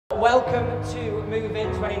welcome to Move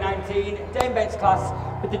In 2019, Dane Bates class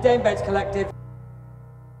with the Dane Bates Collective.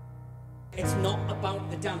 It's not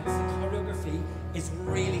about the dance, the choreography is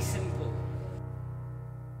really simple.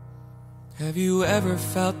 Have you ever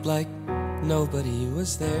felt like nobody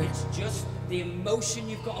was there? It's just the emotion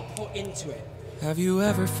you've got to put into it. Have you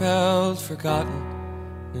ever felt forgotten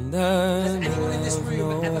in the Has anyone middle in this of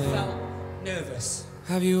room ever nowhere? felt nervous?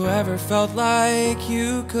 Have you ever felt like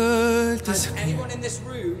you could Has disappear? anyone in this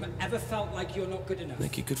room ever felt like you're not good enough?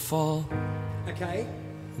 Like you could fall Okay?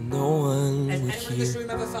 and no one Has would anyone in this hear? room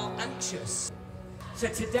ever felt anxious? So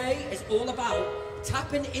today is all about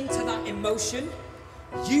tapping into that emotion,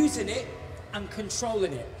 using it and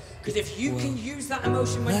controlling it. Because if you can use that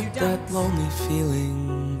emotion when you Let dance, that lonely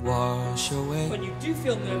feeling wash away. when you do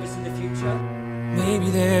feel nervous in the future, Maybe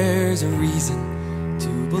there's a reason to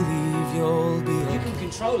believe you'll be you okay. can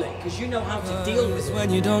control it because you know how to deal with it. When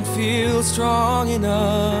you don't feel strong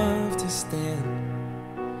enough to stand,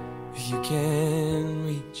 you can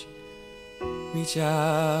reach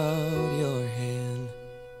out your hand.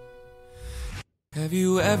 Have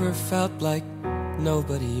you ever felt like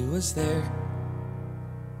nobody was there?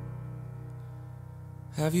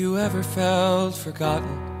 Have you ever felt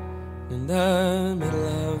forgotten in the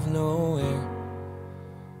middle of nowhere?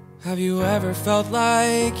 Have you ever felt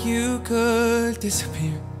like you could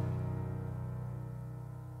disappear?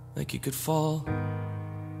 Like you could fall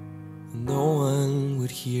and no one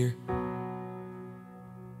would hear?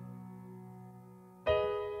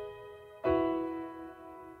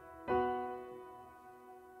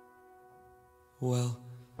 Well,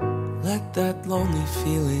 let that lonely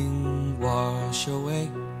feeling wash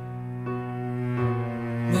away.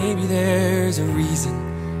 Maybe there's a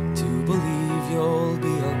reason to believe you'll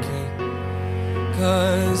be okay.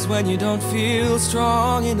 'Cause when you don't feel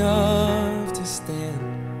strong enough to stand,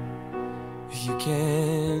 you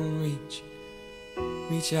can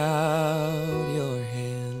reach out your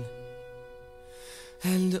hand.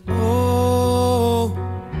 And oh,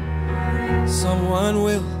 someone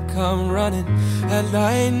will come running, and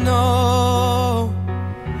I know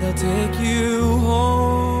they'll take you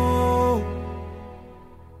home.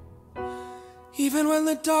 Even when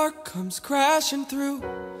the dark comes crashing through,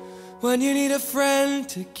 when you need a friend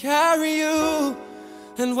to carry you,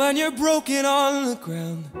 and when you're broken on the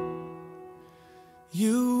ground,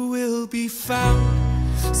 you will be found.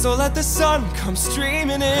 So let the sun come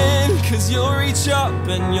streaming in, 'cause you'll reach up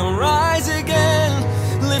and you'll rise again.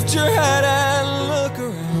 Lift your head and look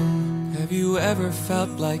around. Have you ever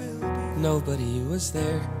felt like nobody was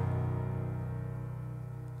there?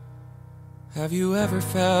 Have you ever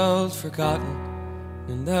felt forgotten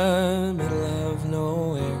in the middle of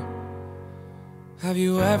nowhere? Have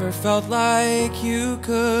you ever felt like you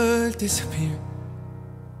could disappear?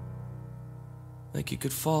 Like you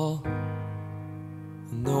could fall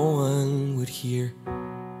and no one would hear?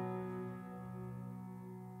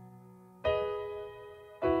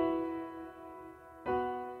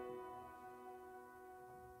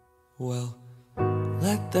 Well,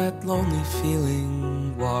 let that lonely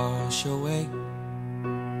feeling wash away.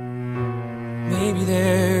 Maybe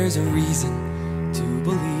there's a reason to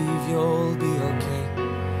believe you'll be okay.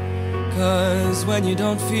 'Cause when you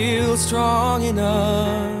don't feel strong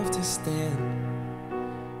enough to stand,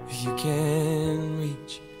 you can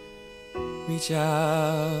reach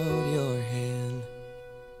out your hand.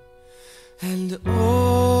 And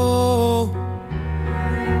oh,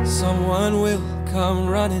 someone will come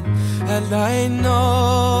running, and I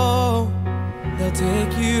know they'll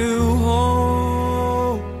take you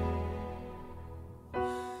home.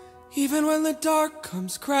 Even when the dark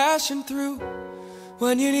comes crashing through,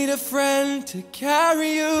 when you need a friend to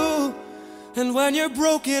carry you, and when you're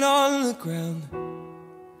broken on the ground,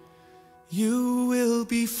 you will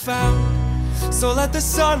be found. So let the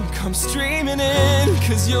sun come streaming in,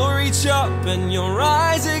 'cause you'll reach up and you'll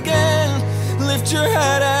rise again. Lift your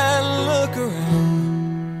head and look around.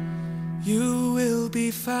 You will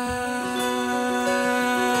be found.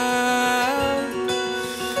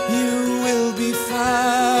 You will be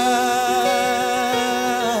found.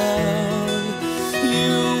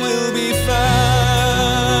 You will be found.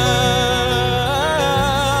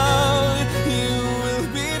 You will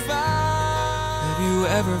be found. Have you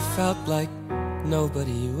ever felt like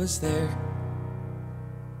nobody was there?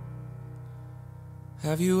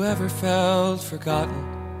 Have you ever felt forgotten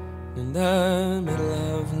in the middle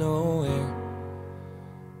of nowhere?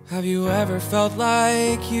 Have you ever felt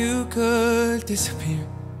like you could disappear?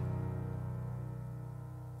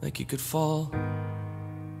 Like you could fall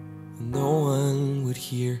and no one would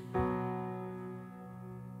hear?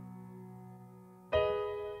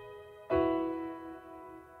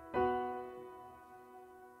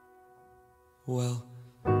 well,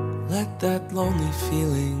 let that lonely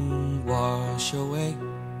feeling wash away.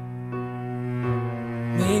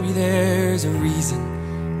 Maybe there's a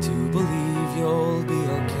reason to believe you'll be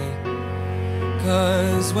okay.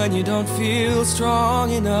 'Cause when you don't feel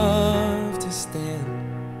strong enough to stand,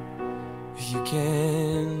 you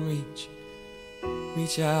can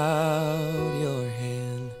reach out your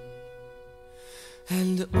hand.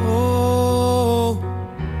 And oh,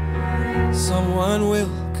 someone will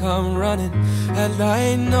come running, and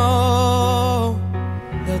I know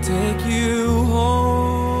they'll take you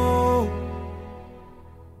home.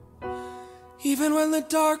 Even when the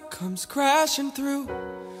dark comes crashing through,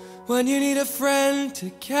 when you need a friend to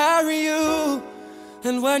carry you,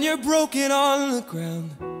 and when you're broken on the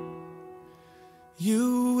ground,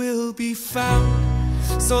 you will be found.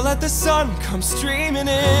 So let the sun come streaming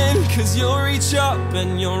in, 'cause you'll reach up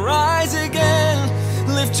and you'll rise again.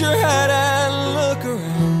 Lift your head